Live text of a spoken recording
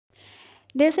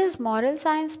This is moral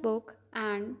science book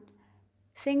and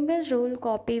single rule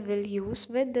copy will use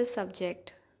with this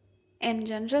subject. In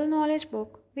general knowledge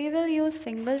book, we will use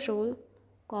single rule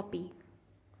copy.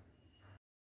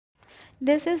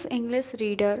 This is English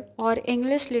reader or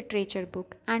English literature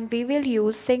book and we will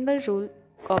use single rule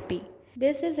copy.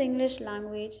 This is English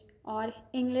language or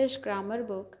English grammar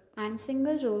book and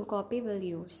single rule copy will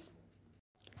use.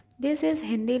 This is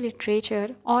Hindi literature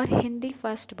or Hindi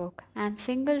first book and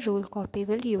single rule copy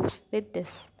will use with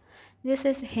this. This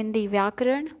is Hindi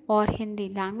Vyakaran or Hindi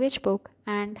language book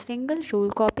and single rule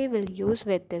copy will use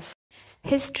with this.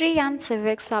 History and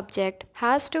civics subject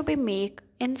has to be made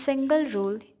in single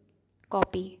rule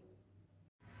copy.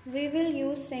 We will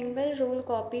use single rule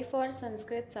copy for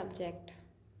Sanskrit subject.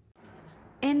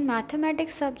 In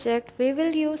mathematics subject, we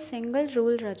will use single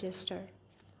rule register.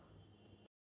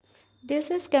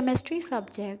 This is chemistry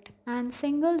subject and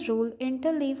single rule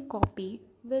interleave copy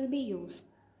will be used.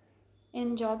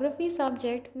 In geography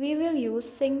subject, we will use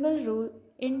single rule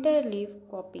interleave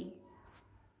copy.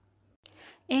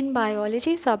 In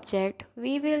biology subject,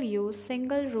 we will use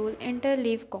single rule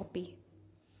interleave copy.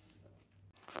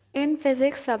 In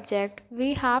physics subject,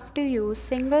 we have to use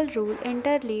single rule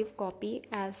interleave copy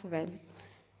as well.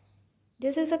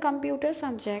 This is a computer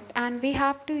subject and we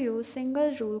have to use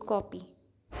single rule copy.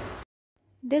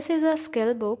 This is a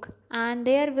skill book and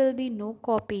there will be no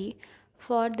copy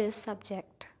for this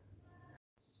subject.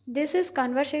 This is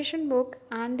conversation book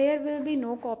and there will be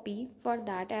no copy for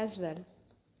that as well.